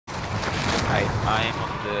I am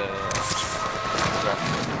on the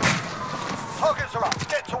Targets are up.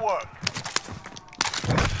 Get to work.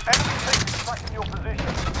 Enemy team is tracking your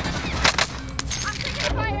position. I'm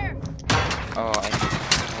taking fire. Oh,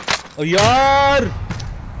 Oh yaar!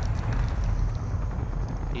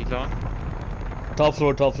 he's on. Top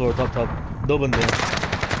floor, top. दो बंदे हैं.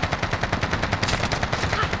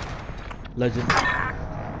 Legend.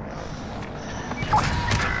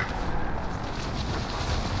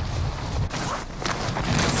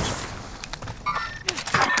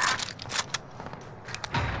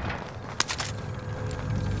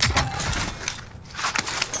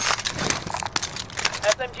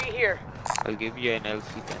 SMG here. I'll give you an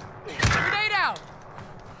LC10. Grenade out.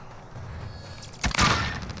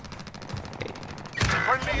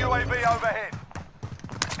 Friendly UAV overhead.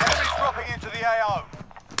 Enemy dropping into the AO.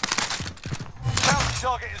 Bounty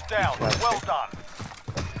target is down. Well done.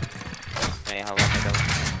 May have a medal.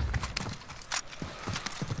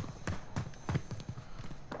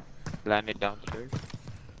 Landed downstairs.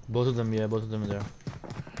 Both of them, yeah, both of them are there.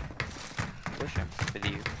 Push him with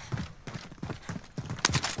you.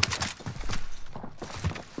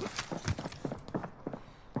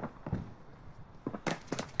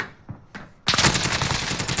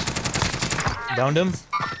 Downed him.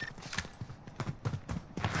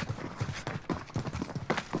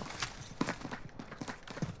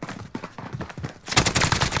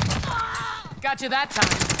 Got you that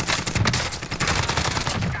time.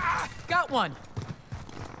 Got one.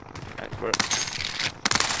 Nice work.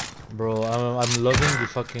 Bro, I'm loving the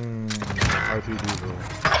fucking RPG, bro.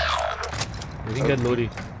 You can get Lodi.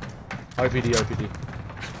 RPG.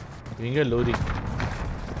 You can get Lodi.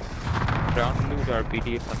 Ground loot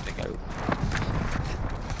RPD is something else.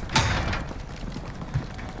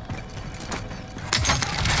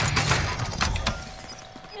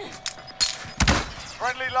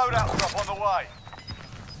 Friendly loadout drop on the way.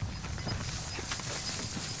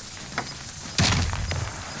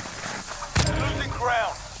 Losing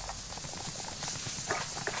ground.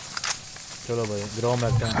 चलो भाई, grow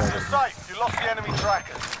back down. You're safe. You lost the enemy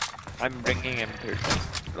trackers. I'm bringing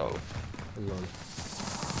M13 low. Lol.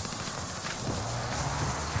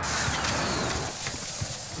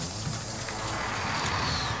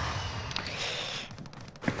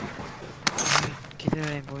 Get it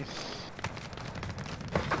in, boys.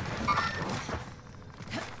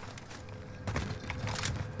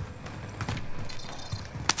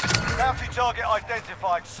 Bounty target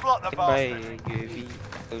identified. Slot the By bastard. UAV,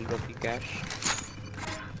 will drop you cash.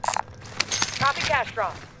 Copy cash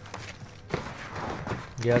drop.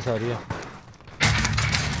 Gas आ रही है.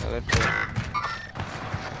 Let's go.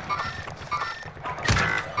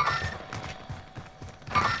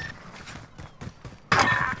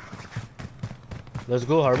 Let's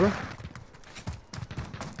go, Harbor.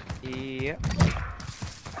 Yeah.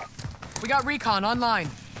 We got recon online.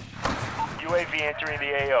 UAV entering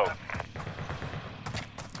the AO.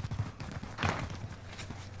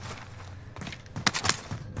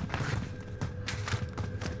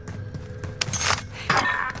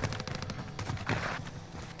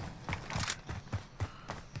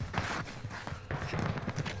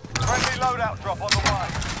 Friendly loadout drop on the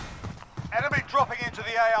way. Enemy dropping into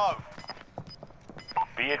the AO.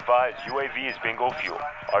 Be advised, UAV is bingo fuel.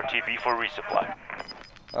 RTB for resupply.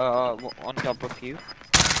 On top of you.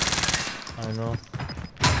 I know.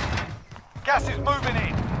 Gas is moving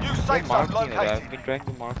in. New They're safe zone marking it. located. I've been trying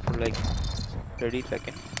to mark for like 30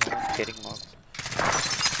 seconds. No one's getting marked.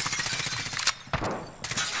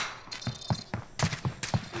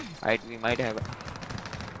 We might have it.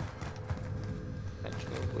 Let's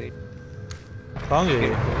go, wait. कहाँ गए?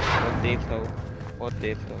 What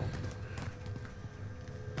they saw.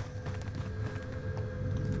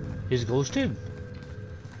 He's ghosted.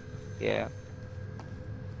 Yeah.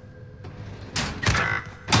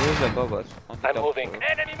 Who's above us? On the I'm top moving. floor.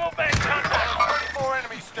 Enemy movement. Contact. 24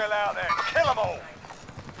 enemies still out there. Kill them all.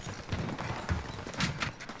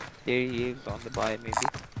 There he is on the buy, maybe.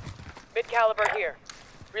 Mid caliber here.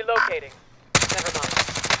 Relocating. Never mind.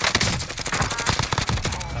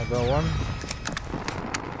 I got one.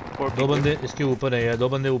 दो बंदे इसके ऊपर हैं यार. दो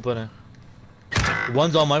बंदे ऊपर हैं.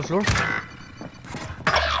 One's on my floor.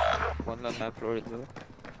 One on my floor as well.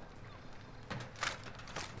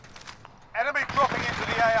 Enemy dropping into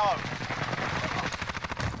the AO.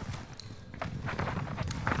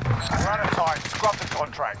 We're out of time. Scrub the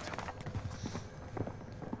contract.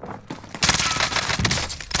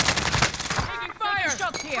 Taking fire!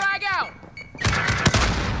 Frag out!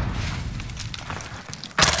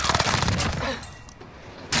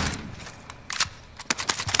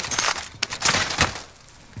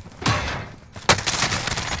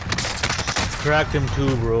 cracked him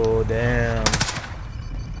too, bro. Damn.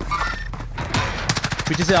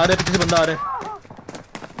 पीछे से आ रहा है, पीछे से बंदा आ रहा है.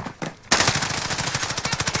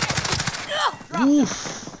 Oof.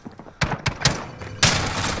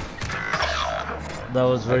 That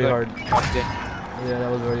was very hard. Yeah,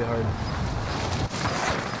 that was very hard.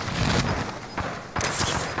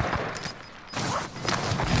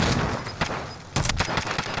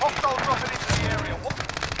 Hostile dropping into the area.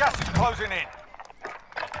 Gas is closing in.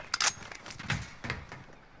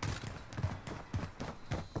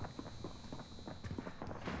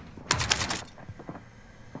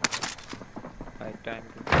 Right time.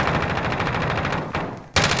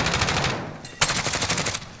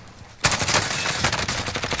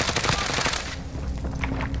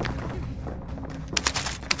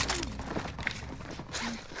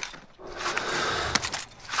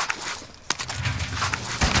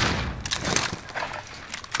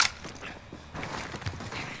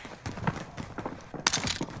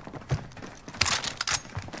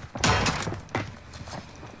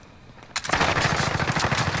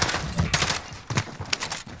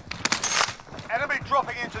 Enemy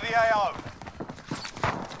dropping into the AO.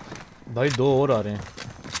 भाई दो और आ रहे हैं.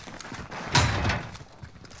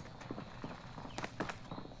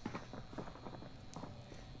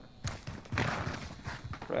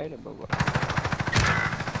 Right above us.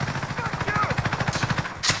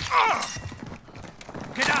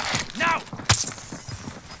 Get up now.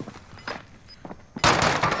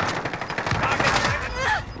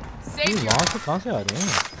 Save you. वहाँ से कहाँ से आ रहे हैं?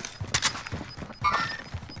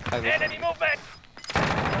 Enemy movement!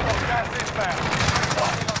 Gas inbound.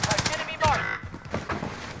 Enemy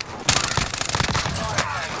marked.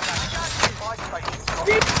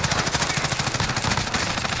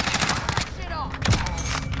 Shit off.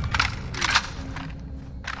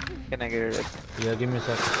 Can I get it? Yeah, give me a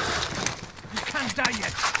sec. You can't die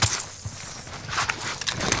yet.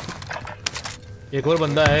 एक और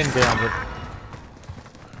बंदा है इनके यहाँ पर.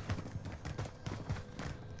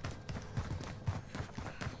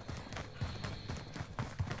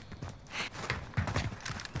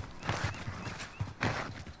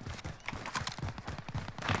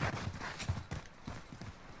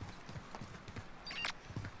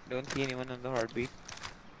 Don't see anyone on the heartbeat.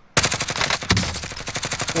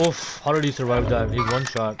 Oof, how did he survive that? He's one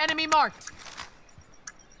shot. Enemy marked.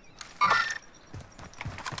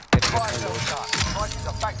 Fire sale done. Prices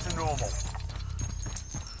are back to normal.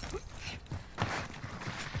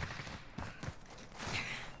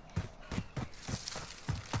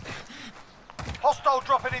 Hostile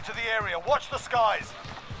dropping into the area. Watch the skies.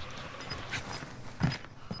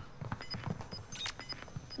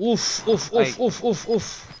 Oof, oof, oof, oof, oof,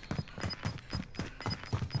 oof.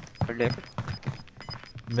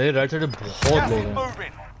 मेरे right side पे बहुत Gas लोग is हैं.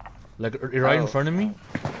 moving. Like right in front of me.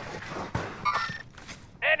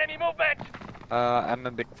 Enemy movement! I'm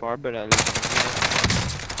a bit far, but I'll.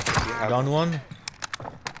 You have Down one.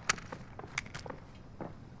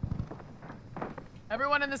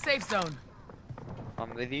 Everyone in the safe zone.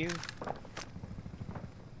 I'm with you.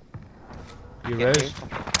 You Can rest. you-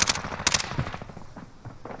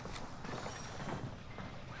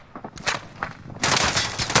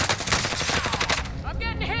 I'm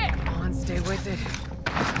getting hit. Come on, stay with it.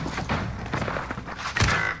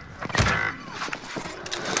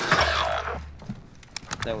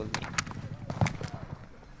 That was me.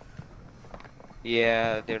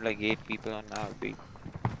 Yeah, there are like 8 people on our beat.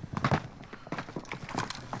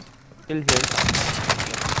 Still here.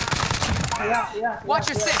 Watch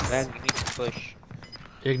your six. Man, we need to push.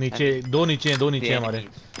 एक नीचे, दो नीचे हैं, दो the नीचे हैं हमारे.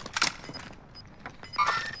 enemies.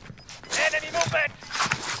 Enemy movement!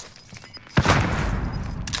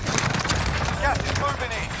 Gas is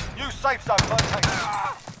moving in. New safe zone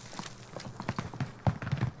located.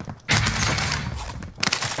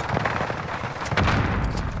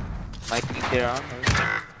 Might need their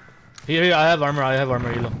armor. Here, I have armor,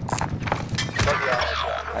 Hilo.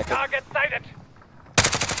 I took Target sighted!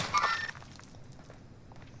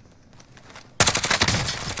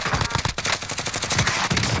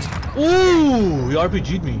 Ooh, you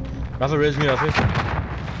RPG'd me. Rafay, raise me, Rafay.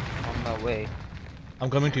 on my way. I'm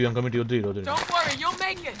coming to you, उधर. Don't worry, you'll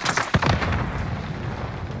make it.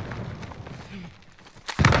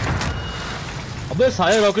 अबे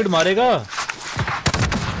सारे rocket मारेगा.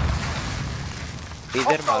 इधर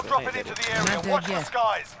Hostile मारो ना dropping इधर. into the area. Not Watch dead the yet.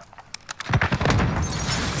 skies.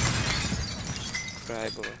 Try,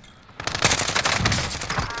 bro.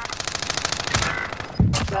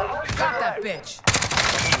 Drop that bitch.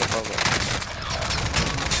 Above us.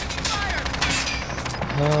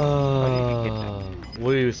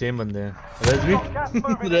 वही same बंदे हैं. Res me,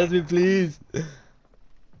 res me please.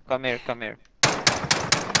 Come here, come here.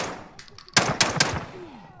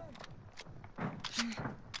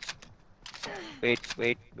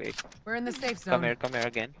 Wait. We're in the safe Come zone. here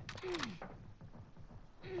again.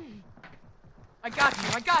 I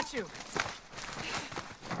got you.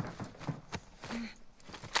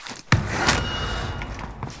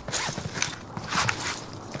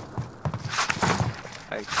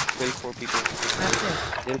 I kill 4 people. That's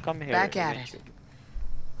it. They'll come here. Back at it. eventually.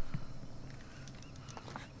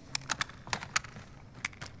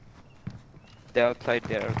 They're outside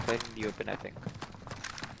in the open, I think.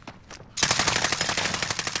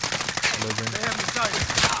 Legend. They have me sighted.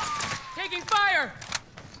 Taking fire!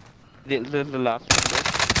 The last one there.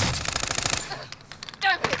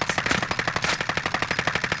 Damn it!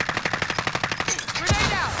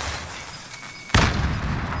 Grenade out!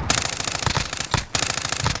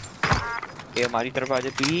 ये हमारी तरफ आ जा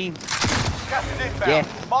please. Gas is inbound. Yes.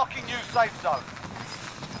 Marking new safe zone.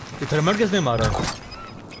 ये thermal किसने मारा?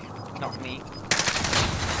 Not me.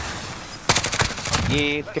 ये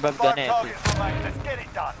इसके पास Five gun है. targets remain. Let's get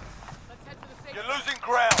it done. Let's head to the safe You're losing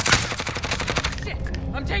ground. Shit!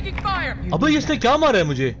 I'm taking fire! अबे इसने क्या मारा है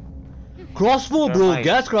मुझे? Crossbow, bro. Rafay.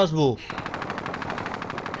 Gas crossbow.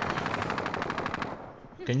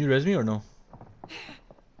 Can you res me or no?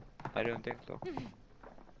 I don't think so.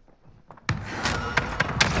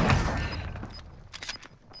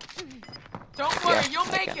 Don't worry, Yeah,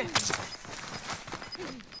 you'll I make can. it!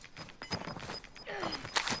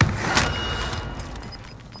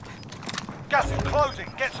 Gas is closing.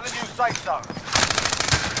 Get to the new safe zone.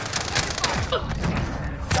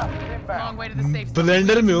 Gas is inbound. Long way to the safe zone.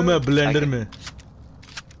 Blender में हूँ मैं blender में.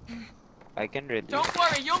 I can read. Don't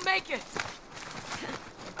worry, you'll make it!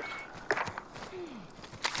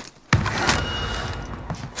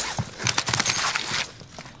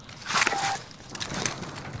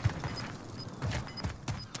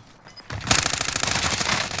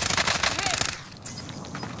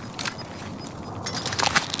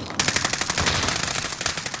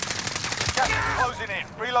 Gas is closing in.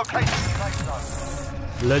 Relocating to the safe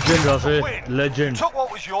zone. Legend Rafay. Win. Legend. Took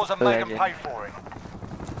what was yours and made them Legend. pay for it.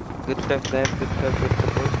 Good stuff there. Good stuff.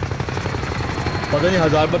 पता नहीं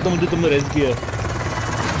 1000 बार तो मुझे तुमने raise किया है.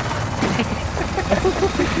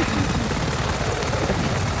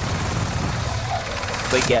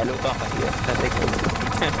 भाई गैलो का मतलब.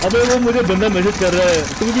 अबे वो मुझे बंदा मैसेज कर रहा है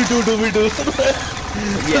 2v2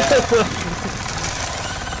 Yeah.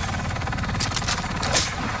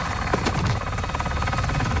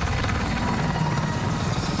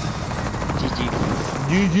 GG.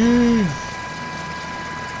 GG.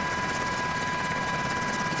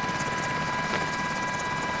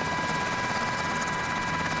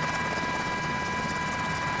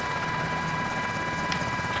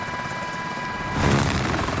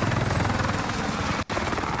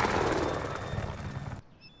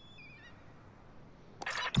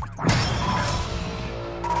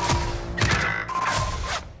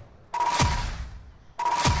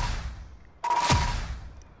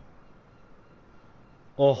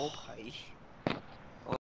 Oh.